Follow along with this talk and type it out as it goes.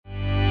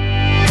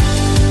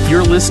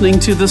You're listening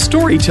to the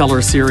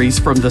Storyteller series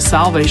from the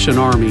Salvation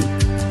Army.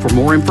 For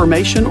more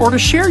information or to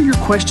share your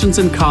questions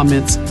and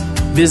comments,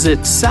 visit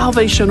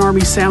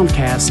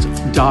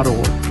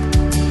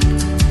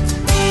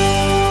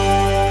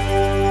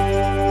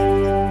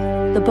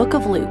salvationarmysoundcast.org. The Book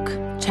of Luke,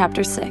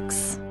 Chapter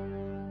 6.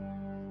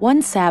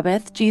 One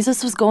Sabbath,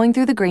 Jesus was going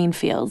through the grain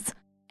fields,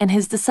 and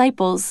his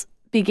disciples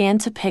began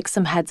to pick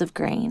some heads of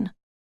grain,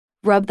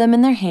 rub them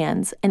in their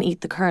hands, and eat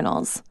the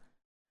kernels.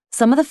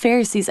 Some of the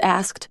Pharisees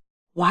asked,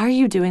 "Why are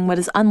you doing what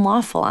is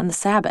unlawful on the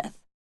Sabbath?"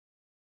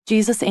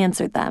 Jesus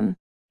answered them,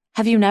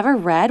 "Have you never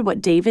read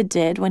what David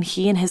did when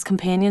he and his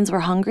companions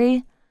were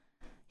hungry?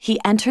 He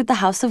entered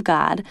the house of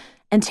God,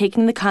 and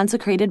taking the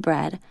consecrated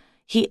bread,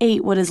 he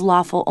ate what is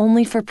lawful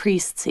only for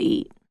priests to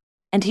eat,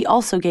 and he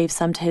also gave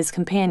some to his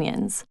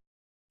companions.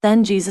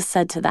 Then Jesus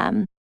said to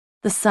them,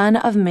 'The Son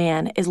of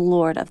Man is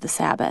Lord of the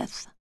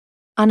Sabbath.'"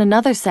 On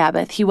another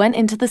Sabbath, he went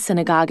into the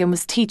synagogue and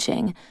was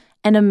teaching,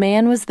 and a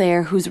man was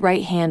there whose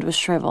right hand was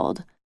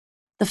shriveled.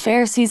 The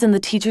Pharisees and the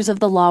teachers of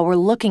the law were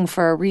looking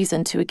for a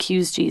reason to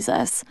accuse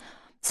Jesus,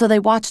 so they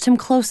watched him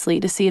closely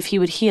to see if he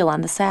would heal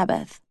on the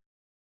Sabbath.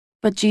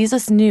 But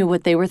Jesus knew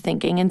what they were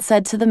thinking and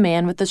said to the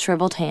man with the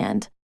shriveled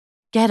hand,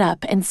 "Get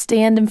up and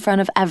stand in front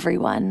of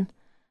everyone."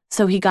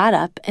 So he got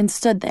up and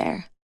stood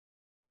there.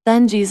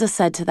 Then Jesus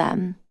said to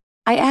them,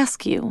 "I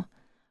ask you,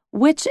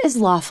 which is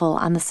lawful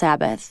on the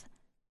Sabbath,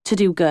 to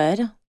do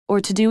good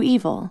or to do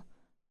evil,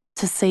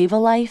 to save a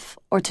life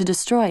or to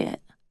destroy it?"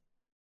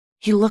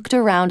 He looked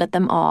around at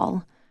them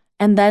all,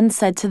 and then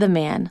said to the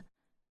man,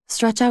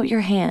 "Stretch out your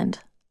hand."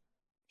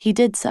 He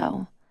did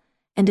so,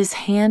 and his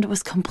hand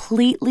was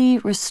completely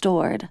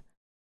restored.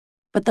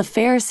 But the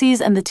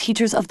Pharisees and the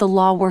teachers of the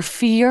law were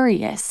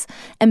furious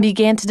and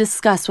began to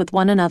discuss with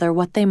one another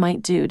what they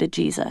might do to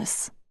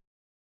Jesus.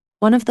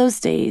 One of those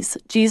days,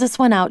 Jesus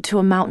went out to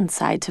a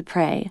mountainside to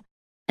pray,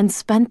 and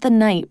spent the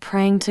night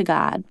praying to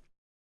God.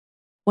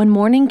 When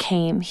morning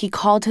came, he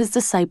called his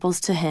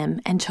disciples to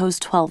him and chose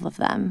 12 of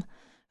them,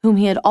 whom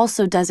he had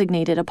also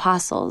designated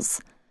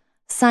apostles: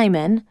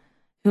 Simon,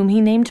 whom he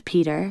named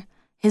Peter,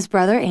 his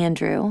brother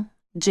Andrew,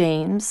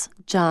 James,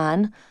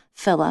 John,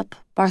 Philip,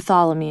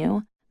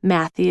 Bartholomew,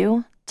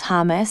 Matthew,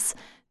 Thomas,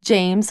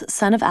 James,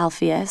 son of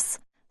Alphaeus,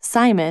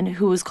 Simon,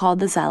 who was called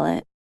the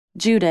Zealot,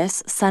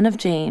 Judas, son of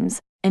James,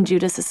 and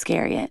Judas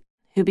Iscariot,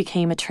 who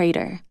became a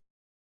traitor.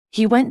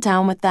 He went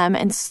down with them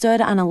and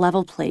stood on a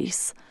level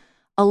place.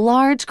 A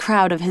large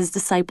crowd of his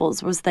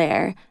disciples was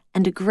there,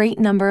 and a great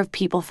number of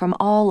people from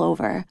all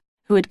over,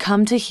 who had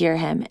come to hear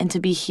him and to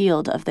be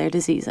healed of their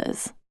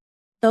diseases.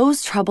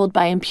 Those troubled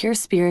by impure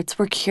spirits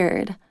were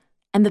cured,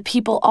 and the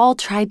people all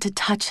tried to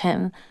touch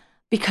him,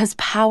 because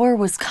power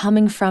was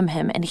coming from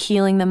him and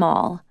healing them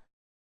all.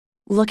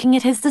 Looking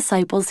at his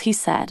disciples, he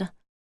said,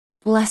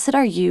 "Blessed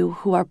are you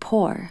who are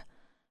poor,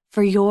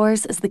 for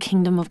yours is the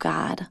kingdom of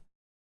God.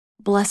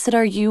 Blessed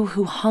are you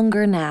who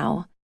hunger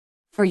now,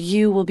 for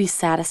you will be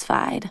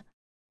satisfied.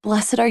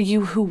 Blessed are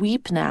you who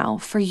weep now,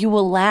 for you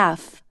will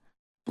laugh.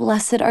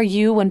 Blessed are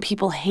you when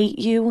people hate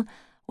you,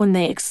 when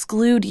they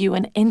exclude you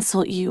and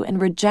insult you and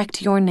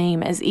reject your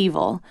name as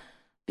evil,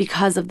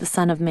 because of the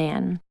Son of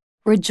Man.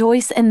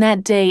 Rejoice in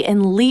that day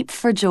and leap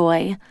for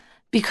joy,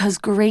 because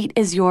great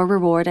is your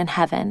reward in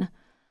heaven.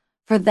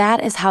 For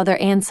that is how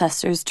their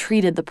ancestors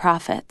treated the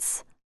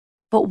prophets.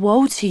 But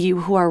woe to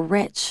you who are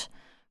rich,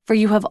 for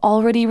you have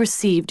already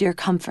received your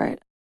comfort.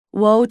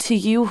 Woe to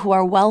you who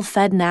are well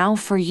fed now,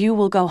 for you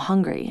will go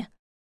hungry.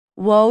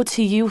 Woe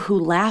to you who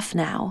laugh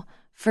now,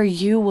 for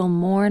you will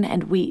mourn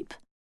and weep.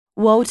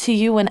 Woe to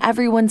you when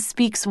everyone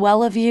speaks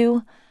well of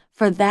you,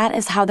 for that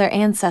is how their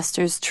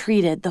ancestors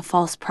treated the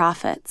false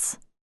prophets.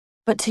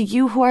 But to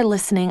you who are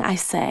listening, I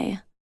say,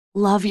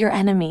 love your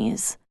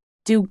enemies,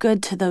 do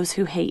good to those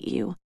who hate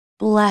you,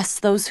 bless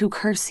those who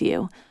curse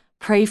you,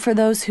 pray for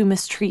those who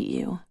mistreat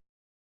you.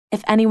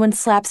 If anyone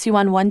slaps you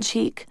on one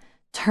cheek,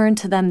 turn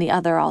to them the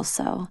other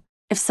also.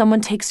 If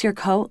someone takes your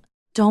coat,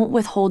 don't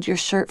withhold your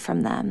shirt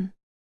from them.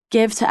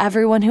 Give to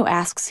everyone who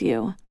asks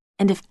you,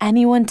 and if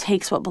anyone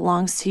takes what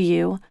belongs to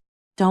you,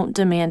 don't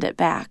demand it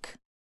back.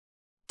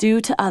 Do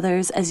to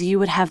others as you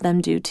would have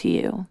them do to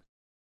you.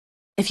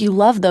 If you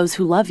love those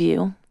who love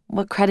you,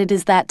 what credit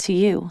is that to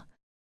you?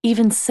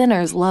 Even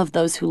sinners love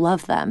those who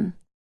love them.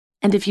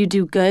 And if you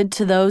do good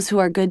to those who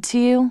are good to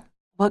you,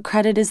 what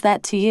credit is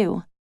that to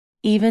you?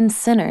 Even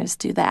sinners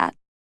do that.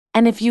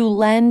 And if you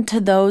lend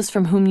to those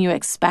from whom you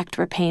expect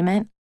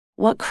repayment,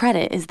 what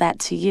credit is that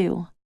to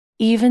you?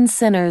 Even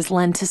sinners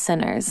lend to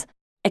sinners,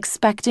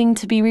 expecting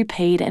to be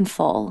repaid in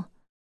full.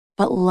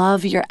 But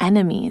love your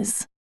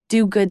enemies,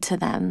 do good to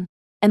them,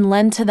 and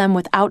lend to them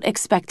without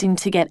expecting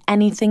to get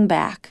anything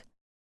back.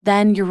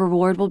 Then your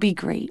reward will be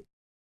great,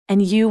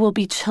 and you will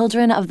be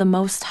children of the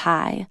Most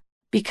High,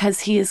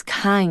 because He is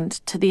kind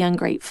to the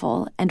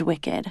ungrateful and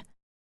wicked.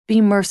 Be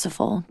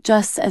merciful,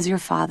 just as your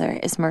Father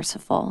is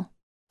merciful.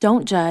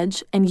 Don't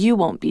judge, and you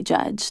won't be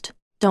judged.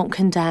 Don't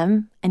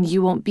condemn, and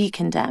you won't be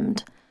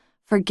condemned.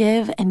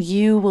 Forgive, and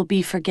you will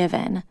be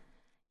forgiven.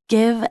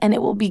 Give, and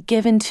it will be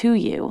given to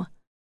you.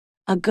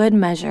 A good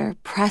measure,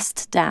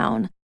 pressed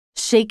down,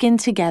 shaken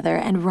together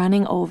and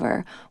running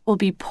over, will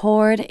be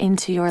poured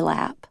into your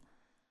lap.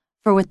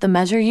 For with the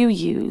measure you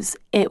use,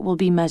 it will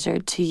be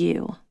measured to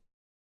you."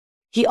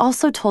 He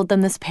also told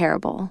them this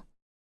parable.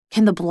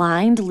 "Can the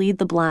blind lead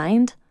the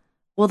blind?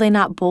 Will they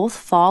not both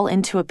fall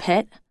into a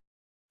pit?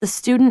 The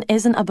student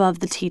isn't above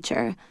the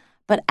teacher,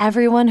 but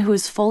everyone who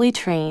is fully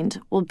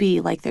trained will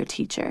be like their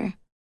teacher.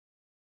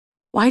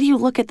 Why do you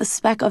look at the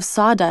speck of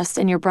sawdust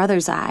in your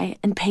brother's eye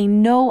and pay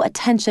no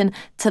attention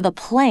to the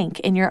plank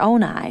in your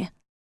own eye?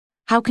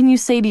 How can you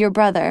say to your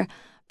brother,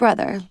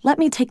 'Brother, let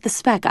me take the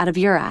speck out of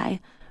your eye,'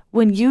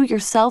 when you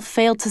yourself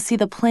fail to see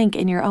the plank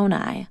in your own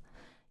eye?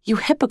 You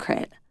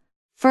hypocrite!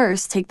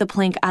 First take the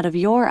plank out of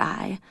your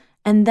eye,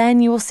 and then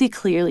you will see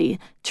clearly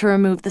to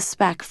remove the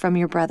speck from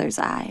your brother's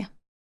eye.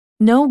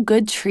 No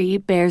good tree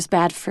bears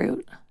bad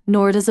fruit,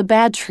 nor does a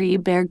bad tree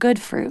bear good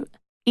fruit.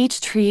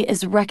 Each tree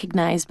is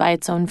recognized by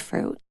its own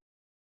fruit.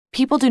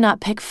 People do not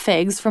pick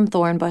figs from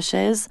thorn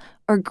bushes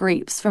or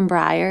grapes from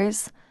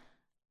briars.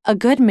 A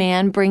good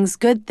man brings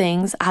good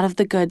things out of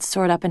the good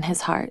stored up in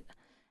his heart,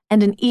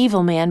 and an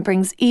evil man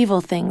brings evil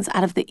things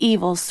out of the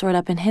evil stored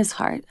up in his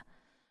heart.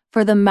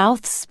 For the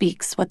mouth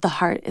speaks what the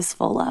heart is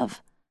full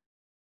of.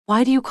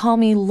 Why do you call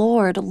me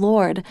Lord,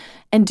 Lord,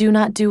 and do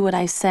not do what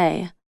I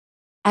say?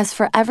 As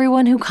for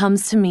everyone who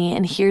comes to me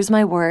and hears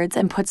my words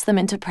and puts them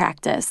into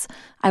practice,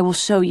 I will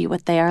show you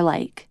what they are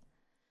like.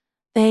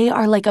 They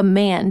are like a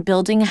man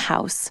building a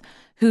house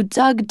who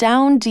dug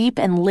down deep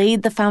and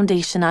laid the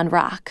foundation on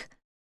rock.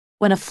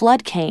 When a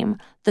flood came,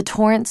 the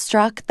torrent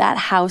struck that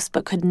house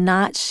but could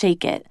not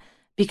shake it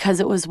because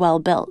it was well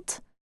built.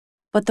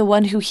 But the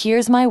one who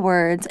hears my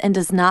words and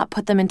does not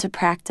put them into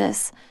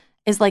practice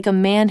is like a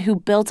man who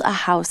built a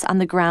house on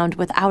the ground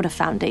without a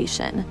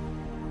foundation.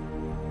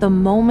 The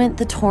moment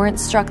the torrent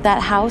struck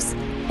that house,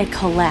 it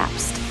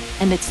collapsed,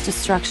 and its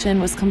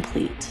destruction was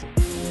complete.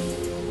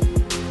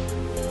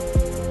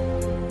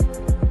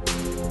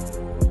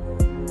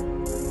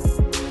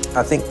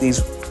 I think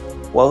these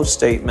woe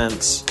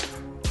statements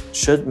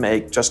should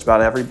make just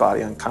about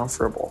everybody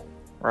uncomfortable,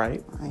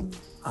 right?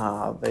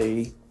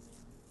 They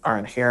are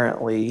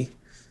inherently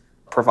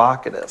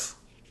provocative.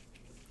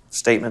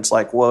 Statements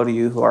like, "Woe to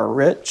you who are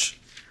rich,"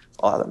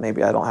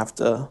 maybe I'm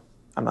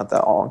not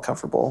that all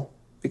uncomfortable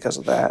because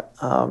of that.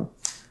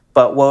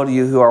 But "Woe to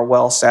you who are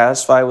well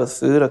satisfied with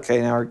food."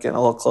 Okay, now we're getting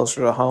a little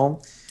closer to home.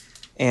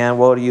 And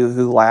 "Woe to you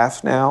who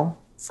laugh now,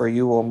 for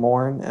you will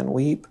mourn and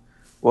weep.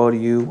 Woe to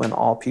you when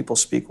all people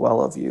speak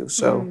well of you."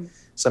 So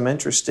some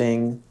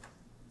interesting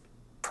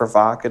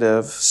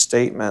provocative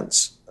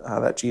statements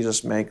that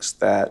Jesus makes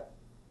that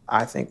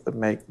I think would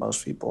make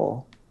most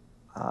people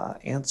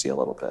antsy a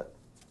little bit.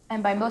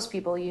 And by most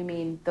people, you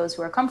mean those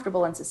who are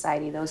comfortable in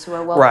society, those who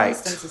are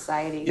well-placed in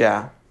society.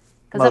 Yeah.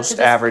 Most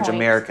average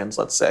Americans,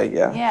 let's say,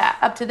 yeah. Yeah,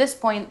 up to this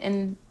point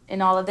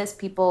in all of this,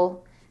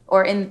 people,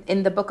 or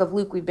in the book of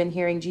Luke, we've been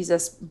hearing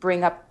Jesus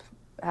bring up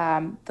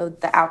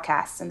the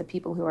outcasts and the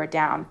people who are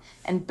down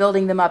and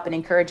building them up and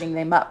encouraging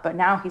them up. But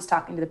now he's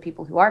talking to the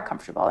people who are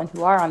comfortable and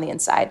who are on the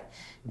inside.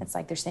 It's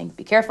like they're saying,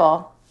 be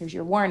careful. Here's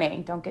your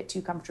warning. Don't get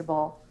too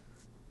comfortable.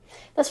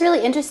 That's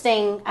really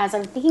interesting as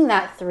I'm thinking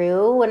that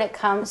through when it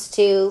comes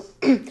to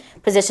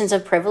positions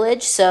of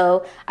privilege.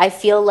 So I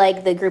feel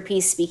like the group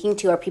he's speaking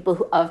to are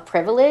people of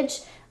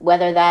privilege,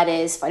 whether that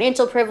is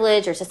financial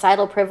privilege or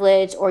societal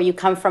privilege, or you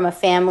come from a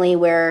family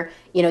where,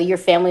 you know, your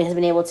family has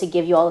been able to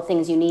give you all the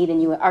things you need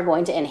and you are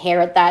going to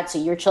inherit that. So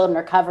your children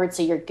are covered,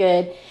 so you're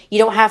good. You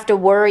don't have to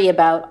worry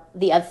about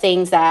the other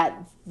things that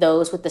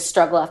those with the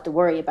struggle have to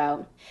worry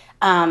about.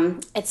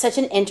 It's such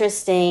an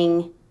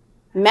interesting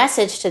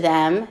message to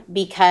them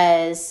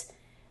because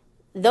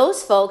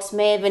those folks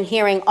may have been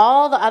hearing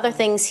all the other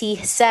things he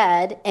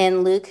said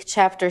in Luke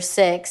chapter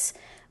 6,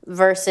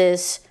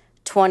 verses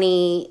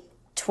 20,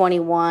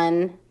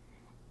 21,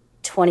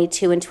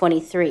 22, and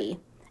 23,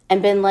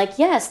 and been like,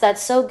 yes,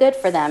 that's so good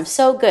for them.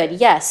 So good.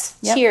 Yes.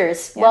 Yep.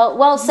 Cheers. Yep.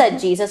 Well said,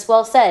 Jesus.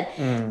 Well said.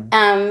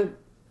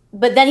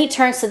 But then he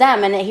turns to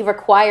them and he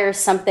requires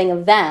something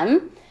of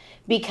them,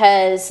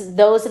 because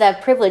those that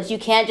have privilege, you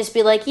can't just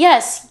be like,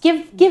 yes,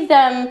 give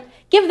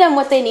them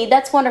what they need.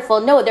 That's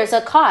wonderful. No, there's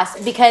a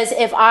cost, because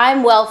if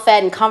I'm well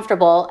fed and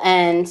comfortable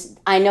and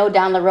I know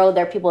down the road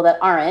there are people that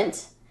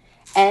aren't,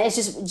 and it's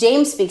just,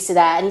 James speaks to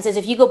that. And he says,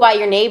 if you go by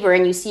your neighbor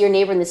and you see your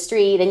neighbor in the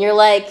street and you're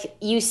like,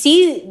 you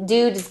see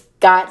dude's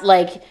got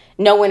like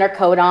no winter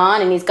coat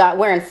on and he's got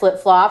wearing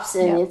flip-flops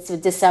and it's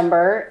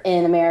December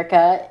in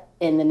America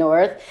in the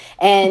north,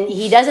 and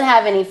he doesn't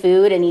have any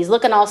food and he's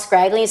looking all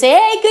scraggly, and you say,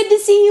 hey, good to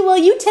see you. Well,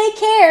 you take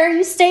care.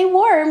 You stay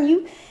warm.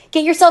 You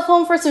get yourself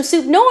home for some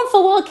soup. No one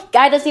full well,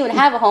 guy doesn't even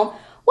have a home.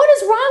 What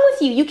is wrong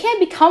with you? You can't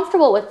be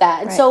comfortable with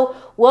that. And so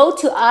woe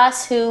to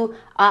us who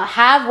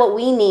have what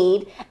we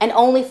need and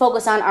only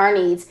focus on our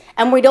needs.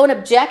 And we don't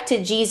object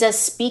to Jesus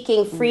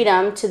speaking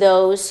freedom to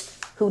those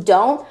who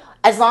don't,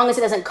 as long as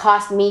it doesn't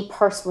cost me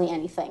personally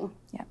anything.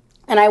 Yeah.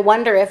 And I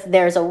wonder if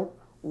there's a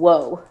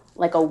woe,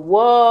 like a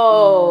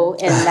woe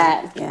in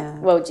that.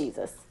 Woe,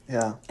 Jesus.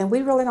 Yeah. And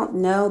we really don't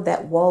know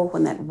that woe.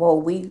 When that woe,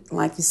 we,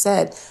 like you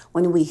said,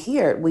 when we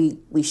hear it,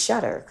 we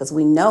shudder because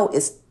we know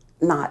it's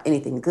not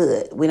anything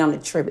good. We don't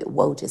attribute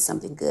woe to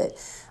something good.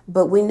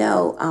 But we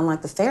know,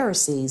 unlike the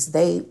Pharisees,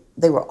 they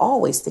were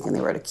always thinking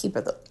they were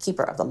the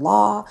keeper of the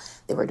law.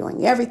 They were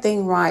doing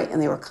everything right,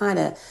 and they were kind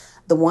of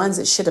the ones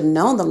that should have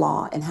known the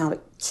law and how to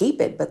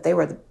keep it. But they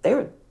were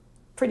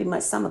pretty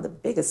much some of the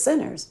biggest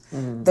sinners.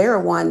 Mm-hmm. They were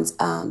ones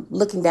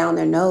looking down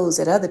their nose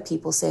at other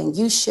people, saying,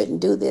 "You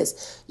shouldn't do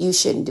this, you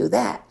shouldn't do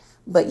that."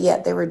 But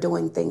yet they were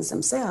doing things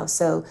themselves.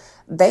 So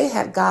they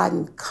had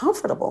gotten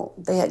comfortable.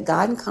 They had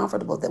gotten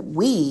comfortable that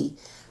we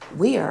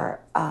are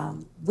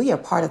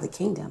part of the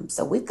kingdom.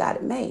 So we've got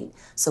it made.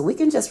 So we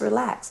can just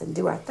relax and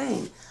do our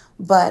thing.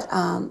 But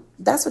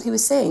that's what he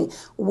was saying.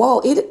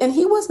 Whoa. And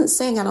he wasn't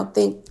saying, I don't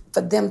think,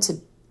 for them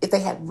to, if they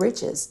had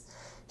riches,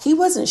 he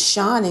wasn't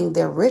shunning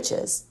their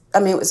riches. I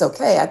mean, it was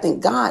okay. I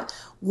think God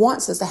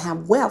wants us to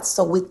have wealth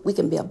so we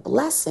can be a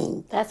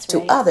blessing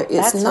to others.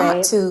 It's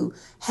not to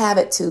have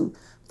it to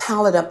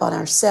pile it up on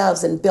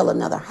ourselves and build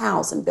another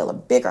house and build a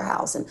bigger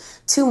house and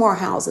 2 more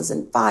houses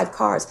and 5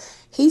 cars.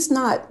 He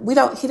don't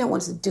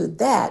want us to do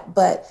that,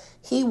 but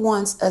he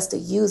wants us to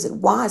use it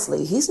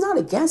wisely. He's not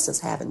against us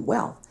having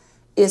wealth.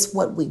 It's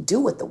what we do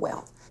with the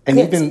wealth. And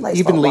even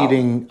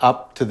leading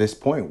up to this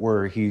point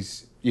where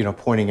he's,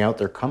 pointing out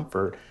their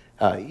comfort,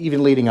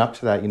 even leading up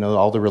to that,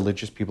 all the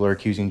religious people are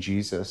accusing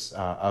Jesus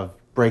of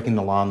breaking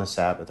the law on the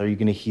Sabbath. Are you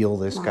going to heal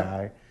this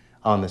guy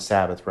on the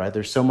Sabbath, right?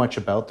 There's so much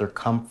about their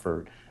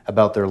comfort,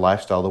 about their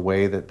lifestyle, the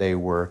way that they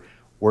were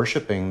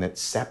worshiping that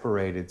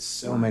separated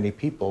so many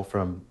people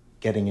from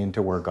getting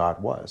into where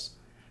God was,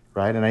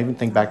 right? And I even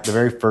think back to the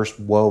very first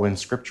woe in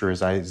Scripture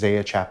is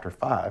Isaiah chapter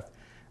 5.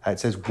 It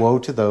says, "Woe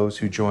to those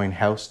who join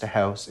house to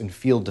house and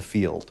field to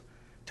field,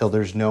 till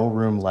there's no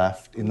room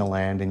left in the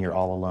land and you're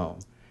all alone."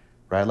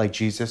 Right? Like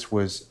Jesus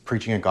was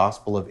preaching a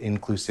gospel of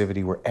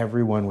inclusivity where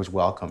everyone was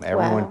welcome.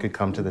 Everyone could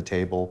come to the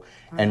table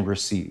and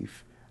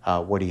receive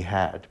what he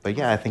had. But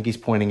yeah, I think he's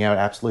pointing out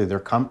absolutely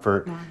their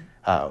comfort,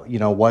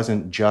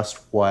 wasn't just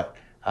what,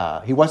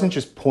 he wasn't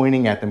just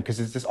pointing at them, because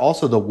it's just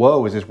also the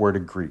woe is his word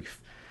of grief.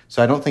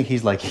 So I don't think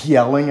he's like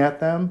yelling at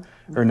them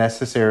or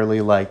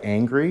necessarily like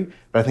angry,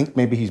 but I think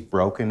maybe he's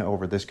broken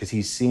over this because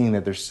he's seeing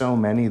that there's so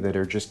many that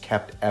are just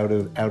kept out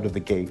of the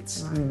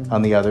gates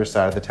on the other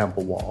side of the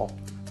temple wall,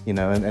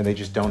 and they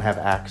just don't have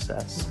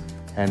access.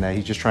 And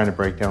he's just trying to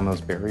break down those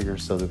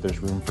barriers so that there's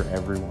room for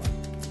everyone.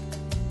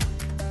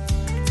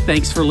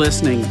 Thanks for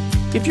listening.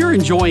 If you're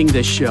enjoying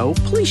this show,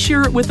 please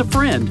share it with a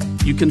friend.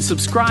 You can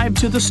subscribe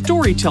to the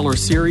Storyteller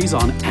series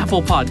on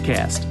Apple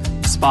Podcast,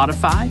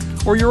 Spotify,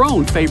 or your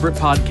own favorite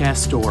podcast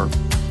store.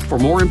 For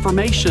more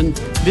information,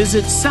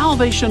 visit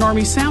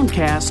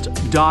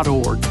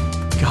SalvationArmySoundcast.org.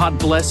 God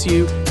bless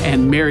you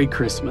and Merry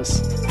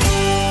Christmas.